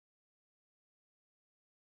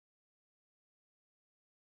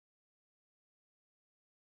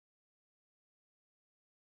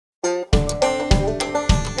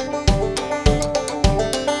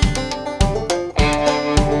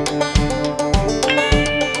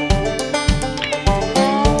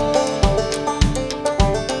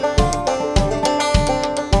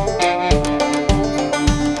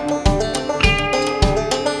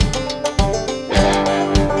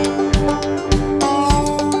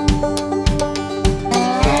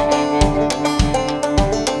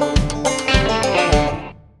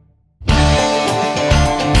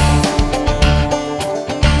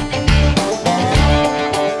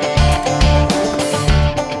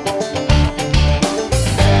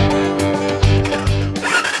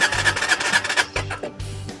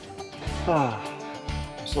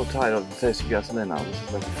tired of the taste of gasoline now. This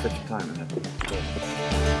is like the 5th time in it.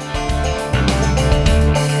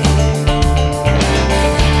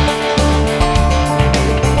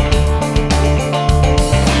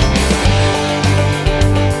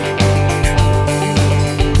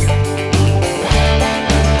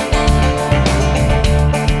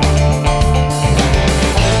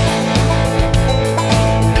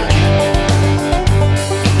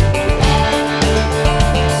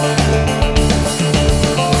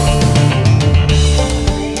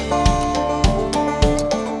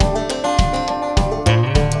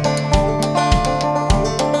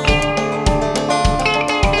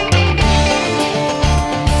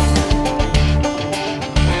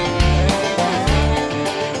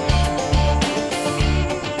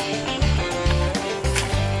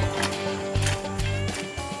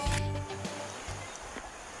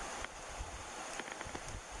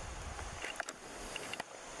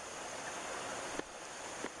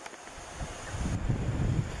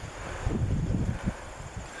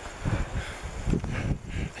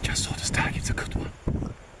 I saw the stag, it's a good one.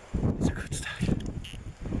 It's a good stag.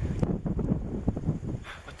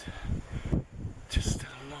 But just still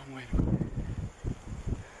a long way to go.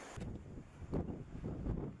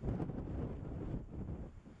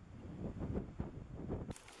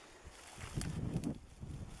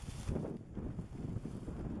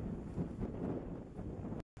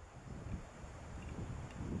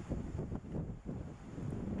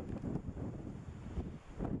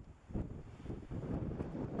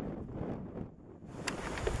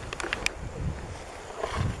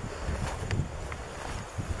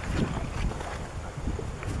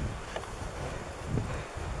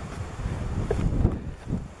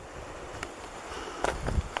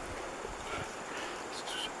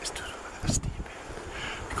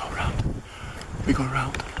 We go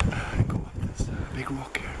around and go up this big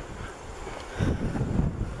rock here.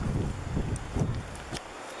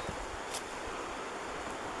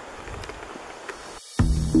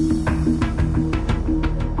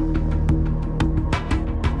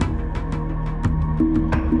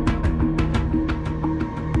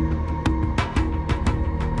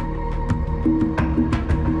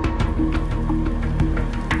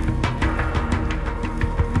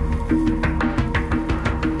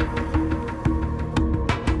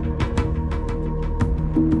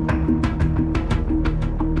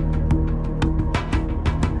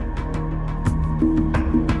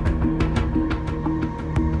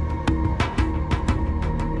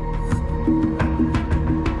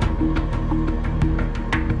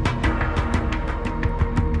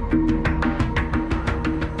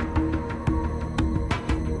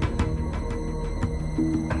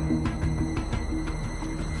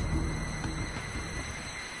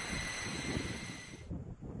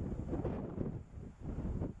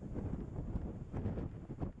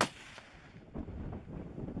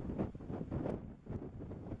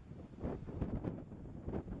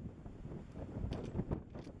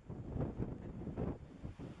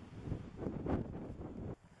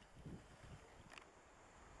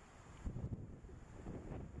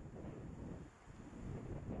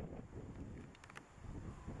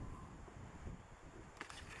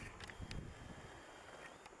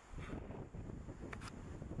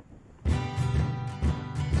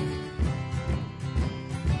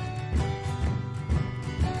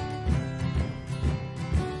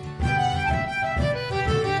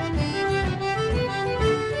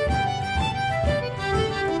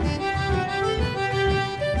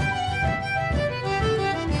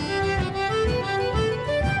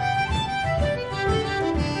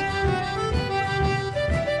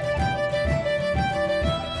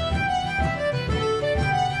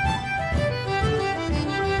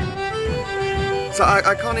 So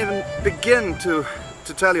I can't even begin to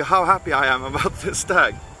tell you how happy I am about this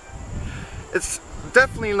stag. It's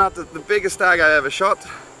definitely not the biggest stag I ever shot.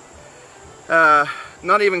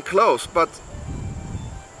 Not even close, but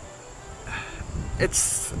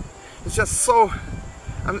it's just so,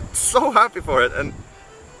 I'm so happy for it, and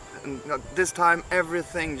this time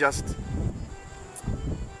everything just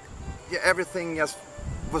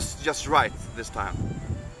was just right this time,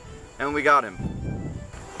 and we got him.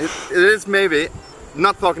 It is maybe,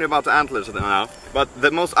 not talking about the antlers now, but the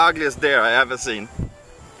most ugliest deer I ever seen,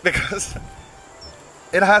 because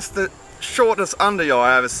it has the shortest underjaw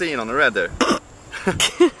I ever seen on a red deer.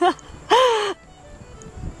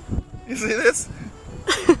 You see this?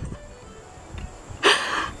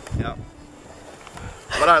 Yeah.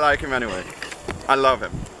 But I like him anyway. I love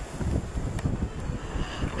him.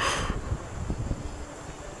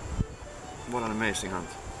 What an amazing hunt.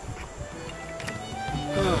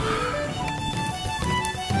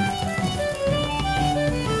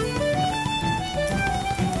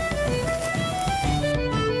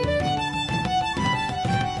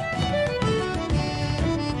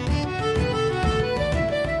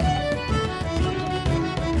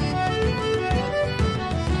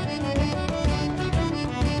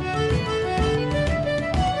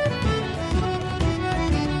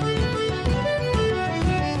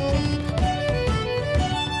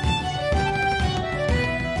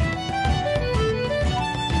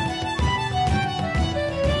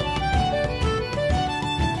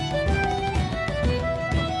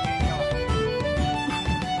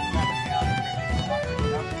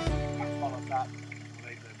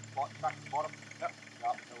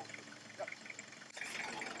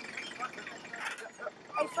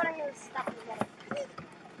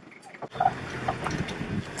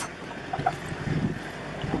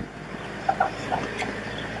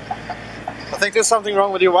 think there's something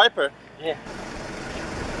wrong with your wiper. Yeah.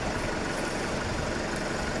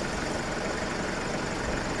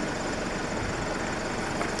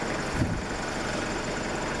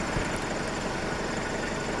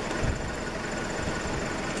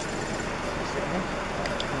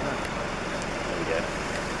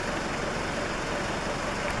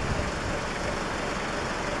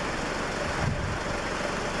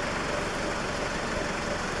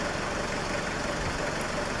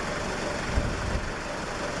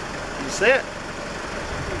 See it?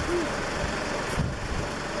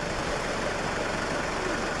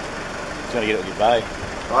 Do you want to get it with your bow?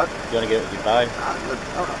 What? Do you want to get it with your bow?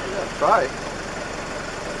 Yeah, try.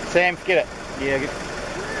 Sam, get it. Yeah,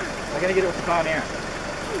 I'm going to get it with the bow and arrow.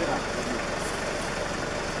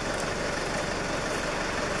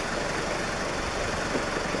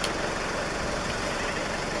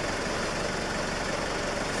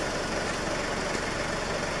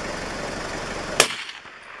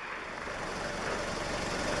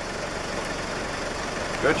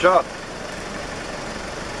 Good shot.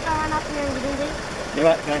 Not really easy. You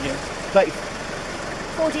might go here. Play.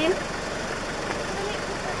 14.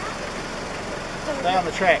 Stay on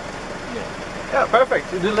the track. Yeah,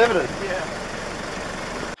 perfect. You delivered it. Yeah.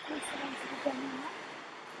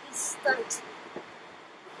 He's stoked.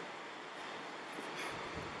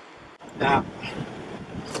 Now.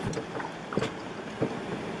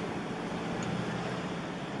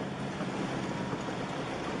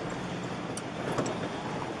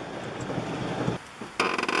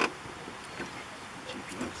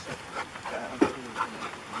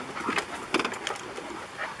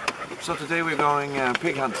 So today we're going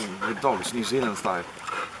pig hunting with dogs, New Zealand style.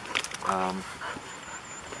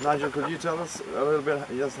 Nigel, could you tell us a little bit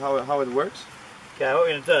just how it works? Okay, what we're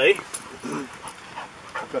going to do,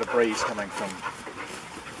 we've got a breeze coming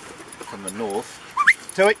from the north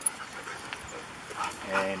to it,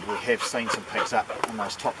 and we have seen some pigs up on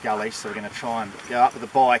those top gullies, so we're going to try and go up with a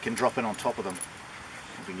bike and drop in on top of them.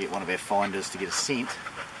 If we can get one of our finders to get a scent,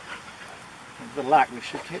 with a bit of luck we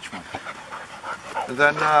should catch one. And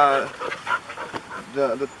then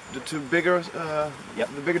the two bigger Yep.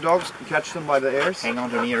 the bigger dogs, catch them by the ears. Hang on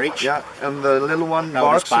to an ear each. Yeah, and the little one No,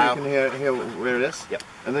 barks just so you bail. can hear where it is. Yep.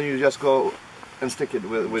 And then you just go and stick it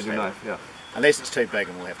with your knife. Yeah. Unless it's too big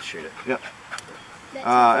and we'll have to shoot it. Yeah.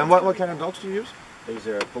 And what kind of dogs do you use? These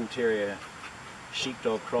are bull terrier,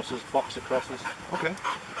 sheepdog crosses, boxer crosses, Okay.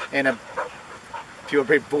 and a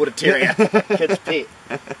purebred border terrier, kid's pet.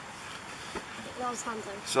 Loves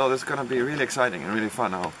hunting. So this is gonna be really exciting and really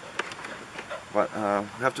fun now. But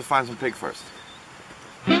we have to find some pig first.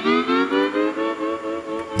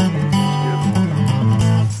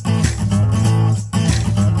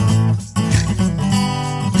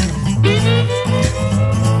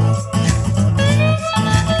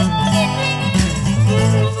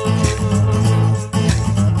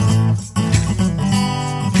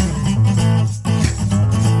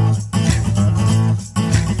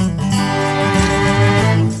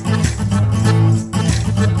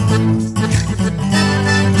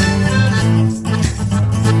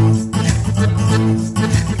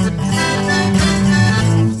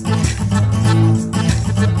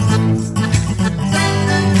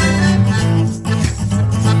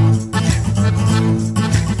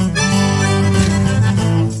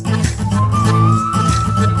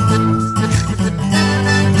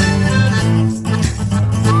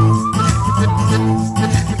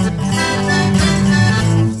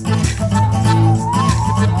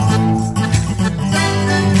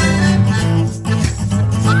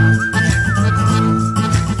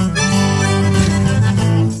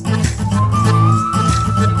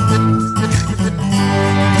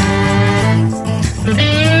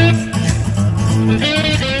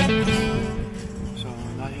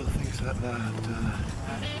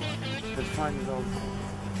 Let's find the dog.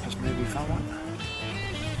 Just maybe found one.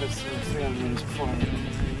 That's 300 minutes before.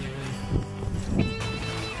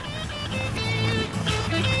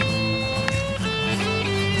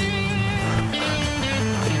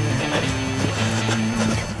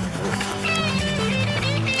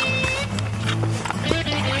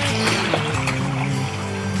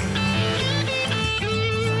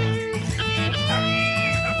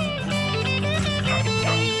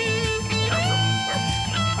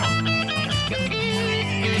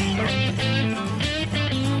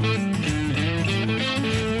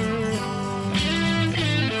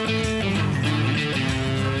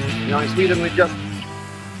 You know, in Sweden we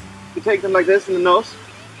take them like this in the nose,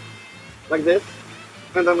 like this,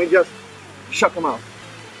 and then we just shock them out.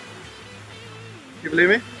 You believe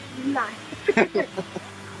me? No.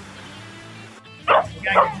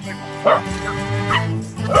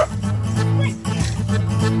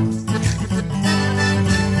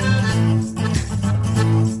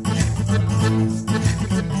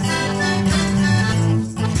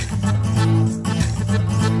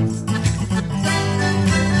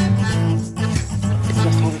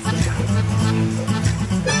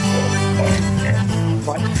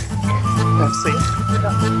 scent.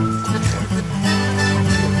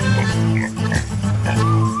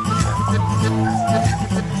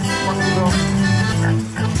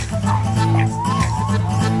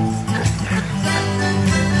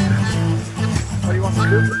 What do you want to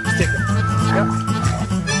do? Stick it. Yep.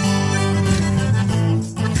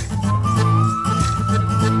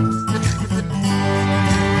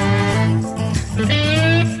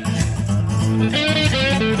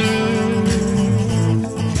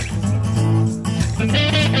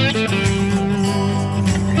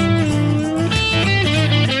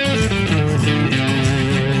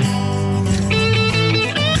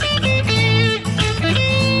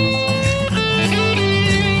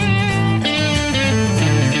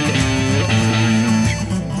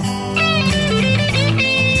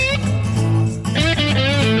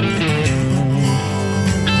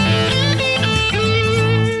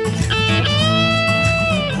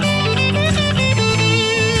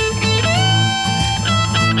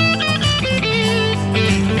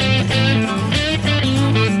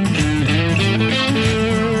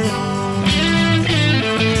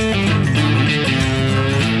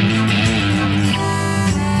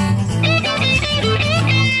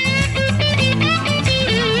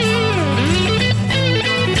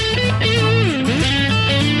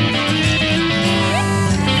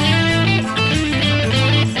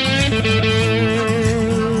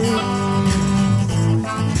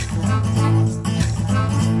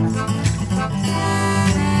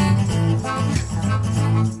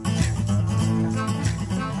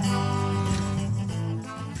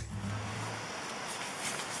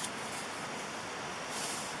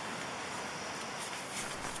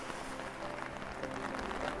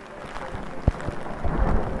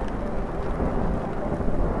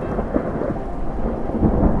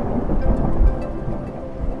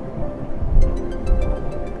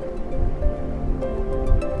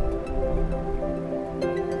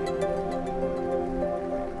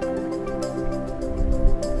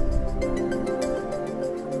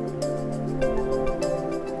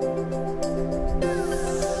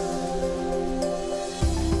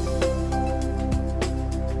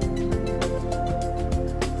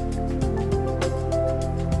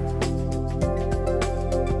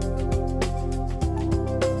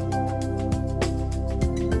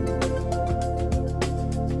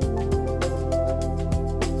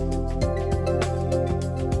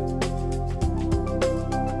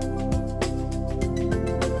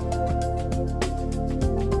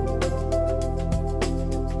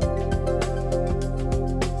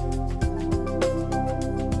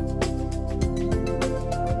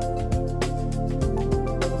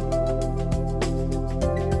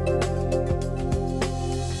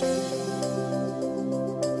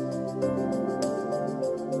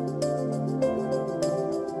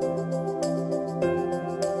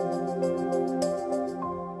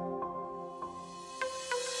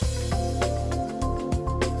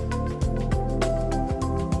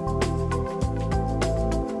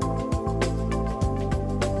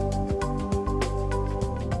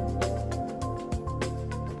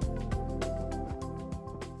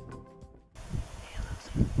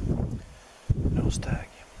 Stag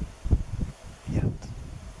yet.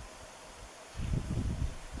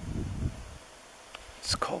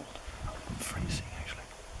 It's cold. I'm freezing actually.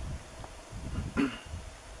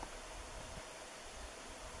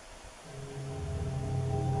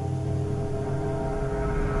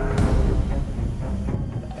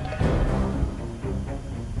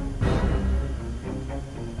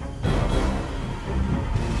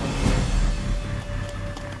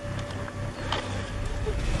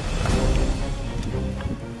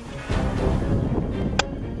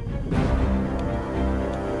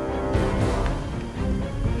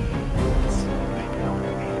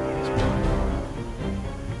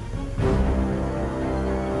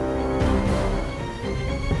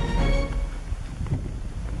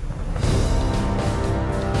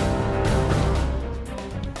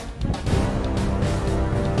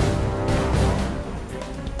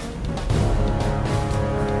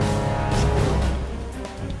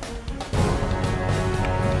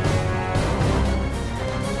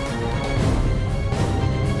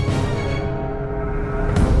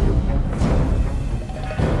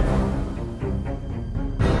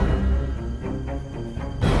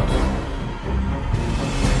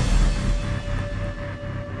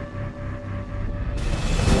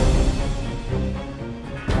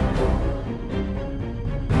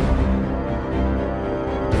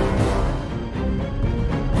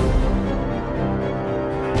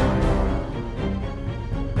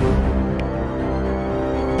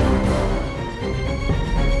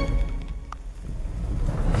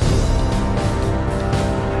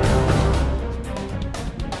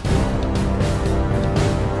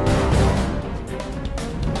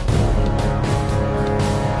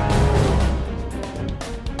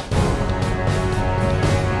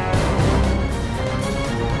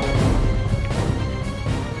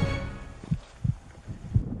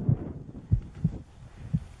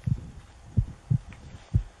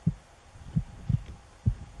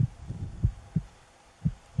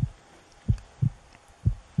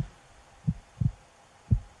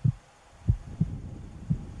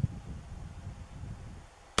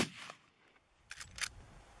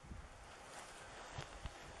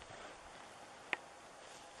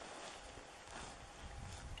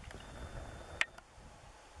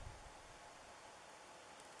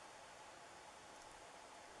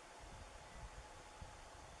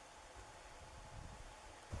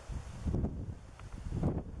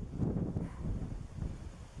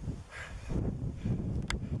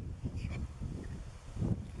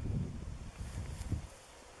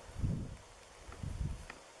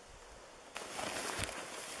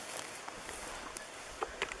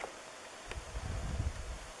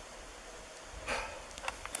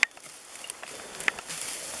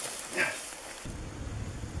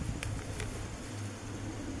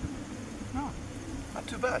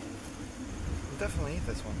 bad. We'll definitely eat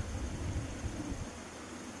this one.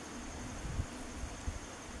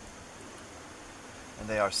 And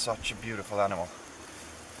they are such a beautiful animal.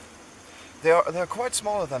 They're quite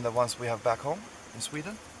smaller than the ones we have back home in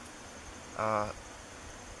Sweden.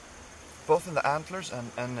 Both in the antlers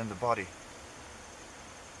and in the body.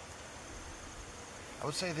 I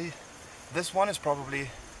would say this one is probably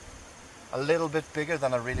a little bit bigger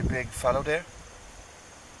than a really big fallow deer.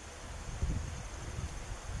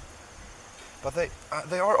 But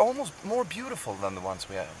they are almost more beautiful than the ones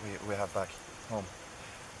we have back home.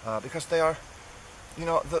 Because they are, you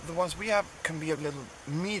know, the ones we have can be a little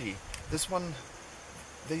meaty. This one,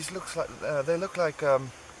 they look like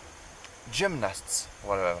gymnasts,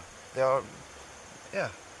 whatever. They are, yeah,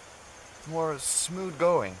 more smooth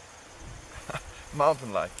going,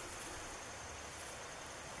 mountain-like.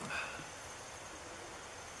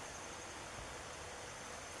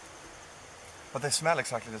 But they smell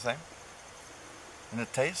exactly the same, and the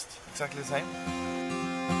taste exactly the same.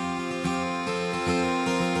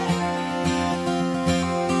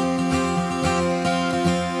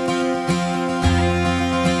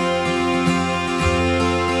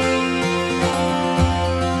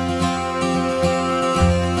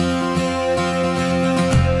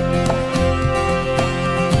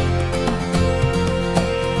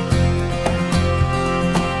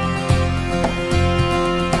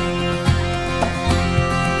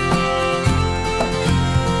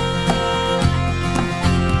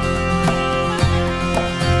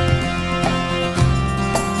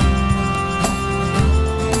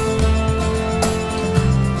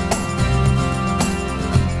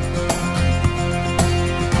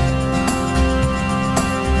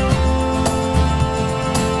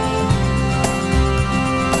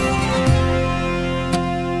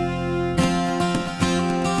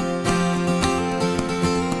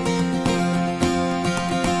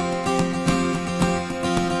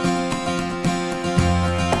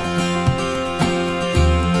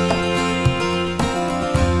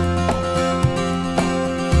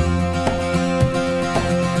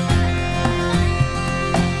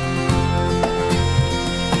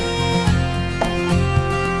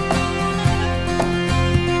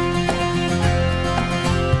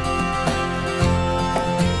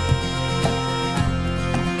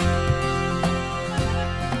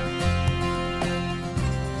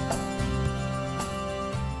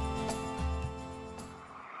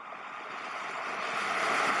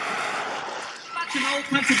 An old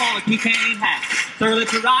country boy like me can't have. Thoroughly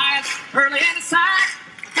to rise, early in the sight.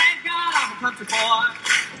 Thank God I'm a country boy.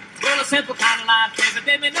 Well, a simple kind of life, baby,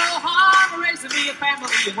 did me no harm. Raising me a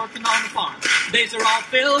family and working on the farm. Days are all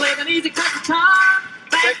filled with an easy country charm.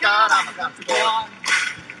 Thank God I'm a country boy.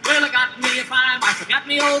 Well, I got me a fine wife, I got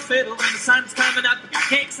me old fiddle. When the sun's coming up, I got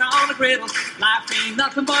cakes on the griddle. Life ain't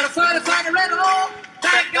nothing but a funny riddle.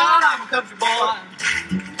 Thank God I'm a country boy.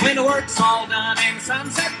 When the work's all done and the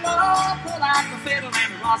sunset low, pull out the fiddle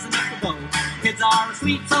and the rosin up the bow. Kids are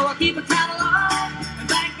sweet, so I keep it kind of low.